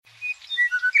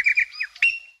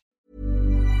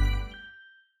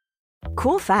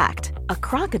Cool fact, a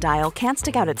crocodile can't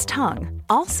stick out its tongue.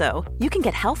 Also, you can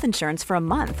get health insurance for a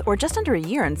month or just under a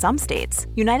year in some states.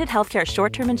 United Healthcare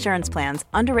short-term insurance plans,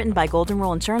 underwritten by Golden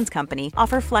Rule Insurance Company,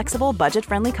 offer flexible,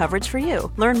 budget-friendly coverage for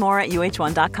you. Learn more at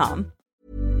uh1.com.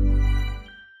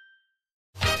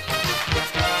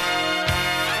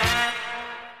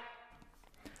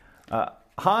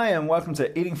 Hi, and welcome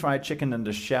to Eating Fried Chicken in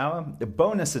the Shower, the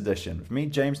bonus edition. With me,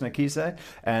 James Nakise,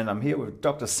 and I'm here with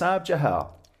Dr. Saab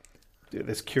Jahal. Dude,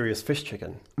 this curious fish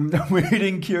chicken. We're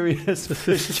eating curious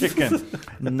fish chicken.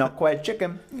 Not quite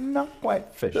chicken, not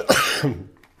quite fish.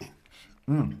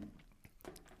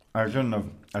 I shouldn't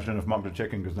have mocked the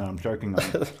chicken because now I'm choking on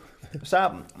it.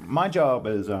 Saab, my job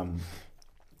is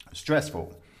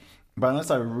stressful, but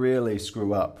unless I really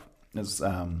screw up, it's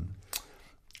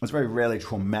very rarely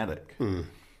traumatic.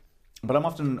 But I'm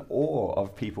often in awe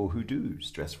of people who do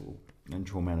stressful and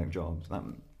traumatic jobs.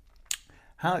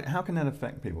 How can that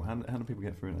affect people? How do people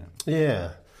get through that?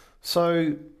 Yeah.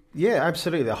 So, yeah,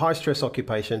 absolutely. A high stress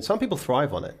occupation. Some people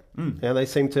thrive on it. Yeah, they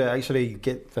seem to actually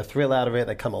get the thrill out of it.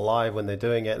 They come alive when they're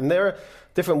doing it. And there are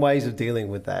different ways of dealing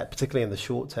with that, particularly in the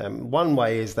short term. One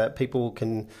way is that people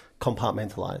can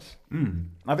compartmentalize.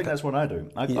 I think that's what I do.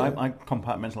 I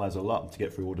compartmentalize a lot to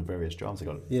get through all the various jobs I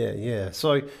got. Yeah.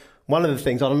 So one of the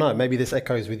things, I don't know, maybe this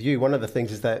echoes with you. One of the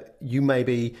things is that you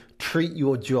maybe treat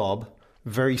your job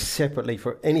very separately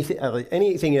for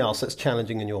anything else that's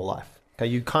challenging in your life. Okay,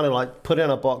 you kind of like put it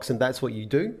in a box and that's what you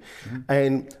do.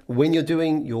 And when you're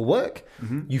doing your work,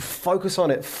 you focus on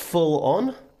it full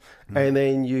on and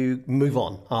then you move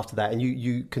on after that. And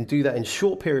you can do that in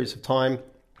short periods of time.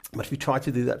 But if you try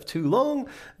to do that for too long,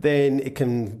 then it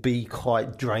can be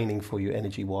quite draining for you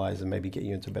energy-wise and maybe get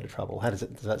you into better trouble. Does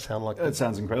that sound like? It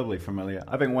sounds incredibly familiar.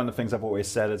 I think one of the things I've always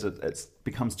said is it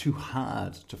becomes too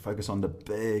hard to focus on the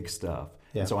big stuff.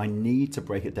 Yeah. And so I need to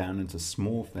break it down into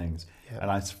small things. Yeah.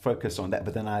 And I focus on that,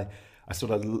 but then I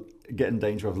sort of get in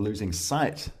danger of losing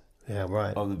sight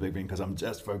of the big thing because I'm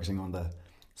just focusing on the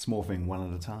small thing one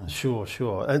at a time. Sure.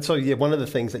 And so, one of the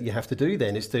things that you have to do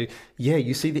then is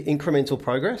you see the incremental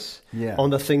progress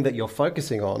on the thing that you're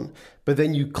focusing on, but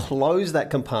then you close that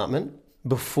compartment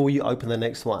before you open the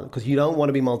next one because you don't want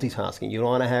to be multitasking. You don't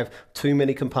want to have too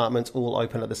many compartments all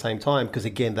open at the same time because,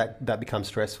 again, that becomes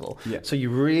stressful. Yeah. So you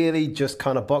really just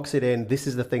kind of box it in. This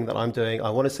is the thing that I'm doing. I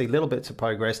want to see little bits of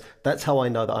progress. That's how I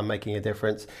know that I'm making a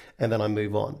difference, and then I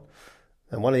move on.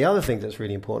 And one of the other things that's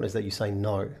really important is that you say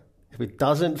no. If it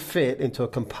doesn't fit into a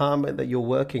compartment that you're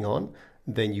working on,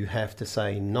 then you have to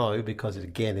say no because,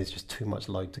 again, it's just too much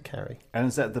load to carry. And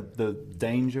is that the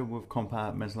danger with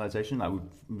compartmentalization? I would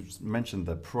mention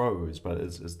the pros, but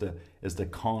is the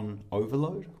con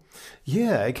overload?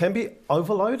 Yeah, it can be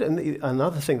overload. And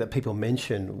another thing that people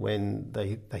mention when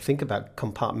they think about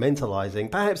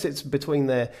compartmentalizing, perhaps it's between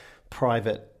their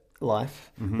private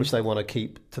life, which they want to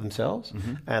keep to themselves,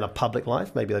 and a public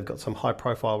life. Maybe they've got some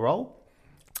high-profile role.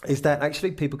 Is that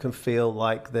actually people can feel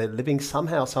like they're living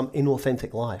somehow some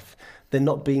inauthentic life. They're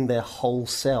not being their whole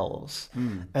selves.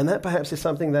 And that perhaps is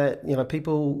something that,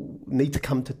 people need to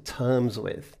come to terms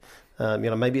with.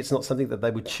 Maybe it's not something that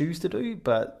they would choose to do,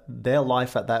 but their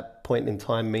life at that point in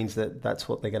time means that that's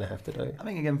what they're going to have to do. I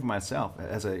think, again, for myself,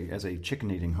 as a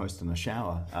chicken-eating host in the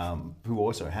shower, who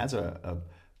also has a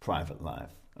private life,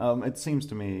 it seems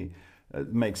to me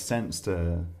it makes sense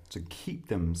to keep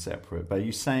them separate. But are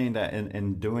you saying that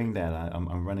in doing that,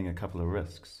 I'm running a couple of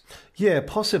risks? Yeah,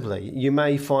 possibly. You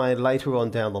may find later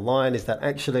on down the line is that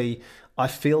actually I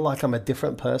feel like I'm a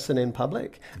different person in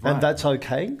public, and that's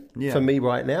okay for me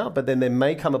right now. But then there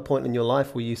may come a point in your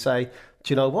life where you say,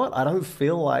 do you know what? I don't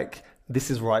feel like this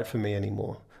is right for me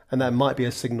anymore. And that might be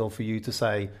a signal for you to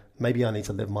say, maybe I need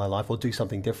to live my life or do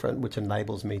something different, which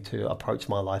enables me to approach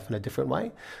my life in a different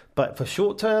way. But for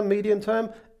short term, medium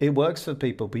term, it works for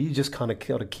people, but you just kind of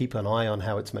got to keep an eye on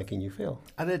how it's making you feel.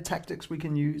 Are there tactics we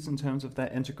can use in terms of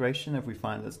that integration if we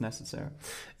find it's necessary?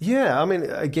 Yeah, I mean,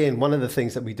 again, one of the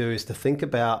things that we do is to think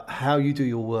about how you do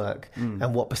your work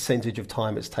and what percentage of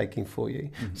time it's taking for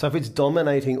you. So if it's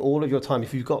dominating all of your time,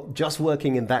 if you've got just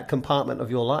working in that compartment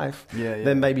of your life,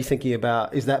 then maybe thinking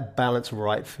about, is that balance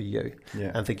right for you?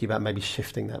 And thinking about maybe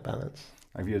shifting that balance.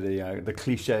 I view the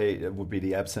cliche would be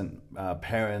the absent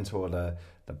parent or the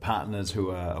partners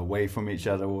who are away from each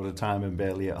other all the time and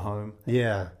barely at home.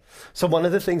 Yeah. So one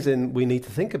of the things then we need to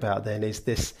think about then is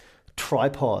this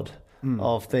tripod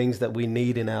of things that we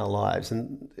need in our lives.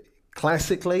 And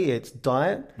classically, it's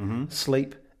diet,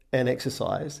 sleep, and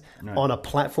exercise on a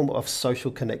platform of social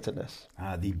connectedness.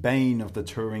 The bane of the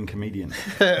touring comedian.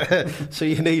 So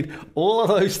you need all of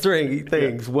those three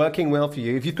things working well for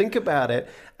you. If you think about it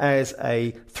as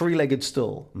a three-legged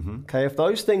stool, okay, if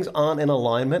those things aren't in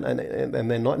alignment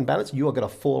and they're not in balance, you are going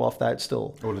to fall off that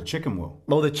stool. Or the chicken will.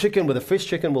 Or the fish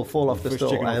chicken will fall off the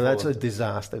stool, and that's a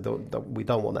disaster. We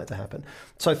don't want that to happen.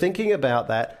 So thinking about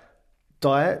that,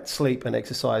 diet, sleep, and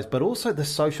exercise, but also the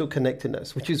social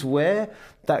connectedness, which is where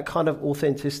that kind of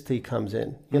authenticity comes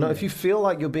in. You know, if you feel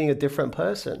like you're being a different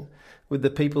person with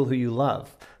the people who you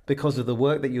love because of the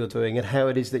work that you're doing and how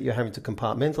it is that you're having to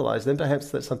compartmentalize, then perhaps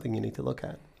that's something you need to look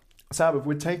at. So if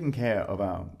we're taking care of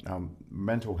our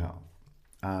mental health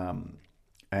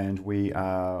and we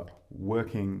are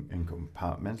working and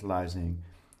compartmentalizing,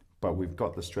 but we've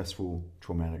got the stressful,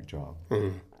 traumatic job,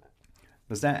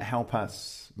 does that help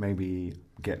us maybe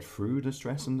get through the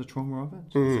stress and the trauma of it?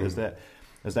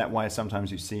 Is that why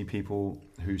sometimes you see people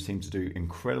who seem to do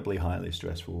incredibly highly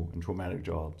stressful and traumatic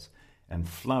jobs and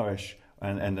flourish,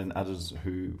 and then others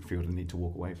who feel the need to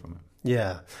walk away from it?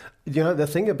 Yeah. You know, the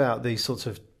thing about these sorts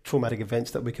of traumatic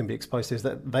events that we can be exposed to is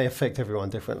that they affect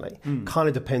everyone differently. Kind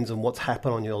of depends on what's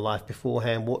happened on your life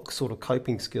beforehand, what sort of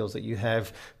coping skills that you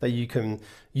have that you can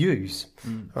use,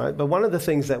 right? But one of the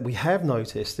things that we have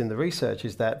noticed in the research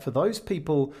is that for those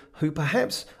people who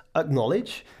perhaps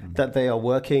acknowledge that they are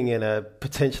working in a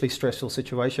potentially stressful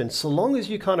situation, so long as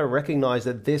you kind of recognize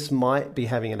that this might be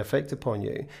having an effect upon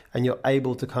you and you're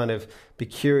able to kind of be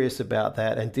curious about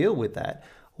that and deal with that,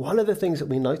 one of the things that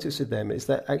we notice with them is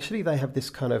that actually they have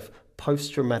this kind of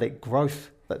post-traumatic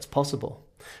growth that's possible,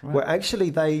 where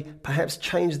actually they perhaps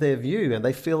change their view and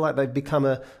they feel like they've become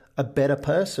a better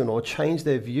person or change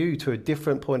their view to a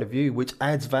different point of view, which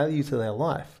adds value to their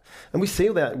life. And we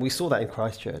saw that in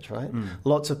Christchurch, right?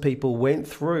 Lots of people went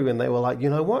through and they were like, you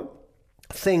know what?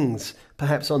 Things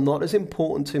perhaps are not as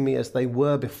important to me as they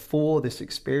were before this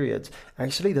experience.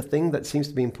 Actually, the thing that seems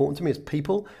to be important to me is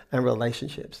people and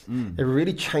relationships. It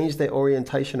really changed their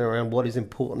orientation around what is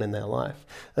important in their life.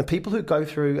 And people who go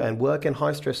through and work in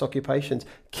high-stress occupations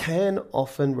can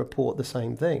often report the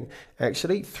same thing.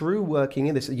 Actually, through working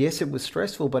in this, yes, it was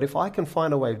stressful, but if I can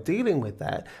find a way of dealing with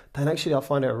that, then actually I'll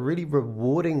find a really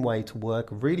rewarding way to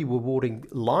work, a really rewarding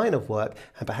line of work,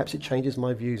 and perhaps it changes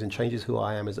my views and changes who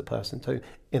I am as a person too,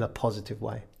 in a positive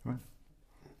way. Right.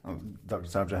 Dr.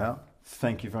 Sabja,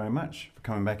 thank you very much for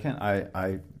coming back in.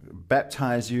 I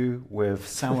baptize you with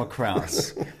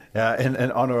sauerkraut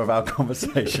in honor of our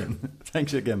conversation.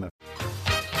 Thanks again.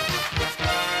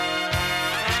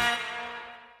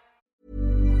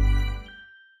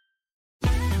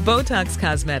 Botox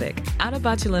Cosmetic, out of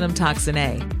botulinum toxin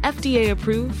A, FDA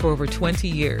approved for over 20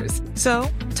 years. So,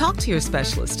 talk to your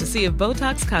specialist to see if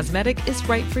Botox Cosmetic is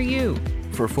right for you.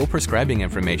 For full prescribing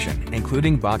information,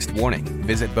 including boxed warning,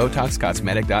 visit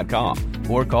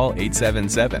BotoxCosmetic.com or call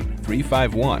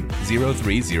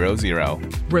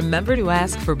 877-351-0300. Remember to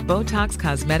ask for Botox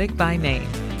Cosmetic by name.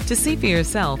 To see for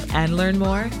yourself and learn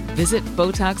more, visit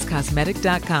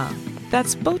BotoxCosmetic.com.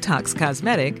 That's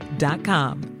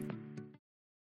BotoxCosmetic.com.